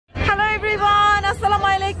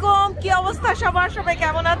আলাইকুম, কি অবস্থা সবার? সবাই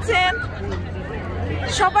কেমন আছেন?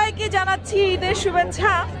 সবাইকে জানাচ্ছি ঈদের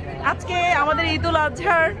শুভেচ্ছা। আজকে আমাদের ঈদুল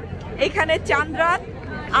আজহার এখানে চান্দ্রাত।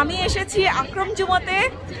 আমি এসেছি আকরাম জুমাতে।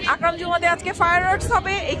 আকরাম জুমাতে আজকে ফায়ারওয়ার্কস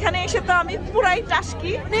হবে। এখানে এসে তো আমি পুরাই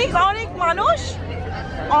টাসকি। অনেক মানুষ,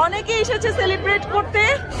 অনেকে এসেছে সেলিব্রেট করতে।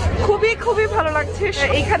 খুবই ভালো লাগছে।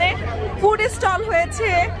 এখানে ফুড স্টল হয়েছে,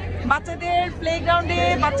 বাচ্চাদের প্লেগ্রাউন্ডে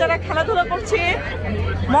বাচ্চারা খেলাধুলা করছে,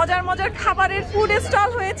 মজার খাবারের ফুড স্টল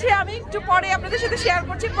হয়েছে। আমি একটু পরে আপনাদের সাথে শেয়ার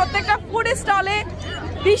করছি। প্রত্যেকটা ফুড স্টলে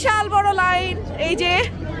বিশাল বড় লাইন। এই যে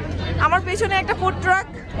আমার পেছনে একটা ফুড ট্রাক।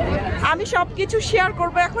 আমি সবকিছু শেয়ার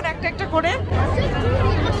করব এখন একটা করে।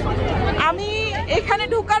 আমি এখানে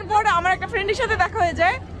ঢোকার পর আমার একটা ফ্রেন্ডের সাথে দেখা হয়ে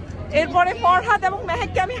যায়। এরপরে ফরহাদ এবং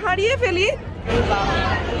মেহেককে আমি হারিয়ে ফেলি।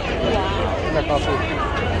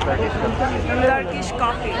 Turkish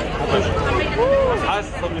coffee.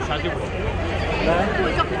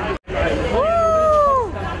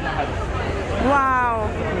 Wow.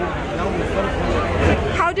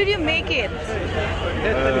 How did you make it?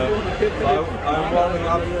 I'm warming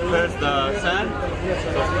up first the sand.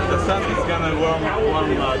 The sand is gonna warm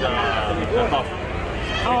the coffee.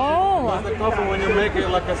 Oh. The coffee, when you make it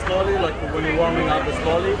like a slowly, like when you're warming up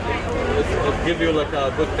slowly, it gives you like a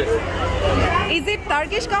good taste. Is it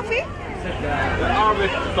Turkish coffee? The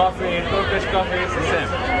Arabic coffee and Turkish coffee is the same.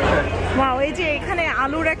 Wow, এই যে এখানে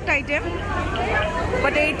আলুর একটা item,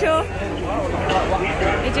 potato,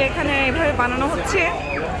 এই যে এখানে এভাবে বানানো হচ্ছে।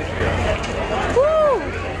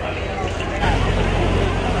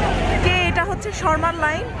 এটা হচ্ছে শর্মার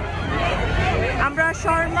লাইন। আমরা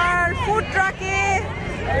শর্মার ফুড ট্রাকে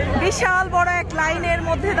বিশাল বড় এক লাইনের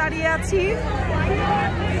মধ্যে দাঁড়িয়ে আছি।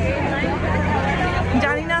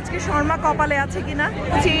 জানি না আজকে শর্মা কপালে আছে কিনা।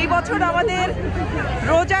 এই বছর আমাদের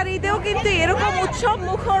রোজার ঈদেও কিন্তু এরকম উৎসব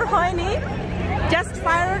মুখর হয়নি। জাস্ট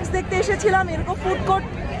ফায়ারওয়ার্কস দেখতে এসেছিলাম, এরকম ফুড কোর্ট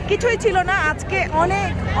কিছুই ছিল না। আজকে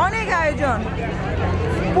অনেক আয়োজন।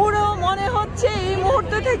 পুরো মনে হচ্ছে এই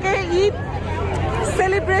মুহূর্ত থেকে ঈদ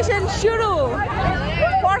সেলিব্রেশন শুরু।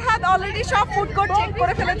 ফরহাদ অলরেডি সব ফুড কোর্ট চেক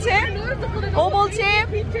করে ফেলেছে। ও বলছে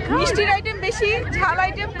মিষ্টির আইটেম বেশি, ঝাল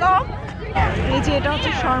আইটেম কম। এই যে এটা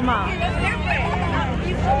হচ্ছে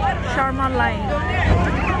শর্মার লাইন,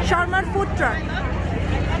 শর্মার ফুড ট্রাক।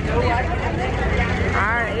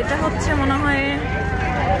 আর এটা হচ্ছে মনে হয়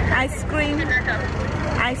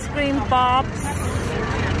আইসক্রিম পপস।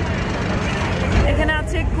 এখানে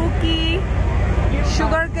আছে কুকি,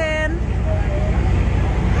 সুগার কেন,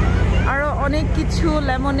 আরো অনেক কিছু,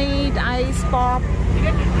 লেমনেড, আইস পপ।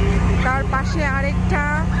 তার পাশে আরেকটা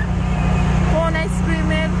কোন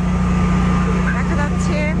আইসক্রিমের দেখা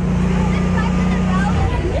যাচ্ছে।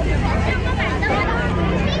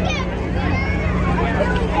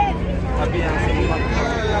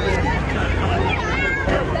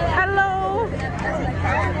 Hello,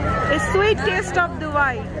 a sweet taste of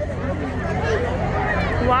Dubai.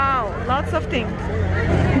 Wow, lots of things.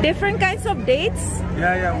 Different kinds of dates.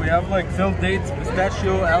 Yeah, we have like filled dates,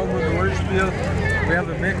 pistachio, almond, orange peel. We have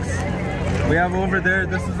a mix. We have over there,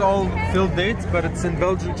 this is all filled dates, but it's in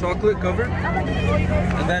Belgian chocolate covered.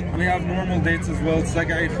 And then we have normal dates as well.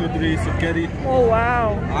 Sagai, khudri, sukari. Oh wow.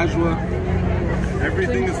 Ajwa.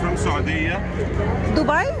 Everything is from Saudi.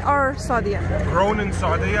 Dubai or Saudi? Grown in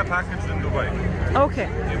Saudi, packaged in Dubai. Okay.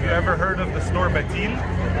 Have you ever heard of the store Batil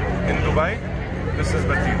in Dubai? This is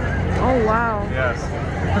Batil. Oh wow. Yes.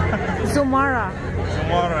 Zumara,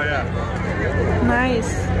 yeah.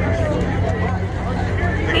 Nice.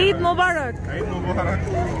 Eid Mubarak. Eid Mubarak.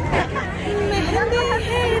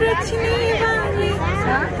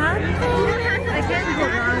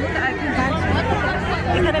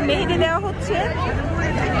 এখানে মেহেদি দেওয়া হচ্ছে,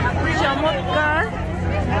 চমৎকার।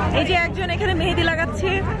 এই যে একজন এখানে মেহেদি লাগাচ্ছে।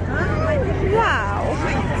 Wow,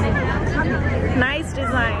 nice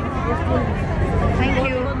design. Thank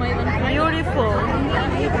you. Beautiful.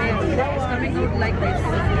 It's coming out like this.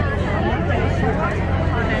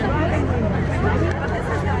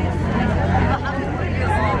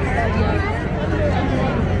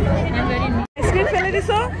 Ice cream ফেলে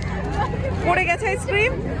দিছো, পড়ে গেছে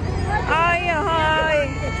আইসক্রিম। আয় হায়,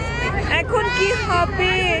 এখন কি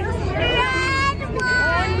হবে?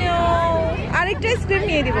 আরেকটা আইসক্রিম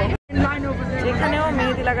নিয়ে দিব। এখানেও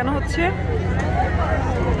মেহেদি লাগানো হচ্ছে।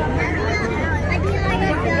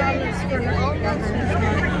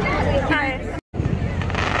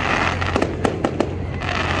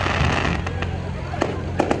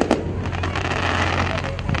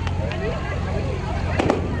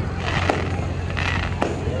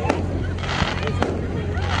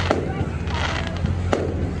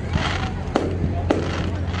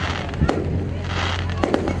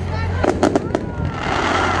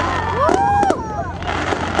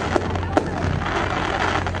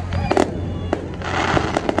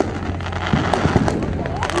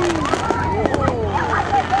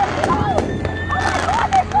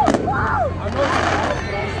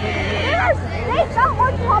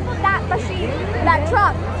 machine, that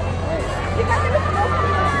truck.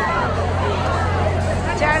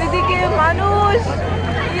 চারিদিকে মানুষ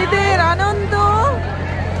ঈদের আনন্দ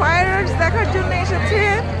ফায়ারওয়ার্কস দেখার জন্য এসেছে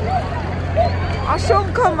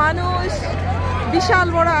অসংখ্য মানুষ বিশাল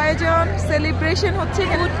বড় আয়োজন সেলিব্রেশন হচ্ছে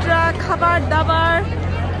ফুড ট্রাক খাবার দাবার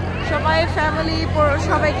সবাই ফ্যামিলি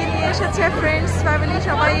সবাইকে নিয়ে এসেছে ফ্রেন্ডস ফ্যামিলি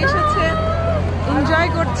সবাই এসেছে এনজয়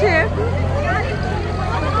করছে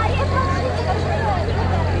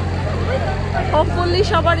হোপফুলি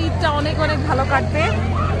সবার ঈদটা অনেক অনেক ভালো কাটবে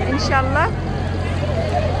ইনশাআল্লাহ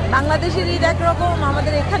বাংলাদেশের ঈদ একরকম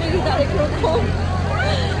আমাদের এখানের ঈদ আরেক রকম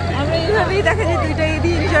আমরা এইভাবেই দেখা যায় দুইটা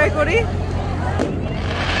ঈদই এনজয় করি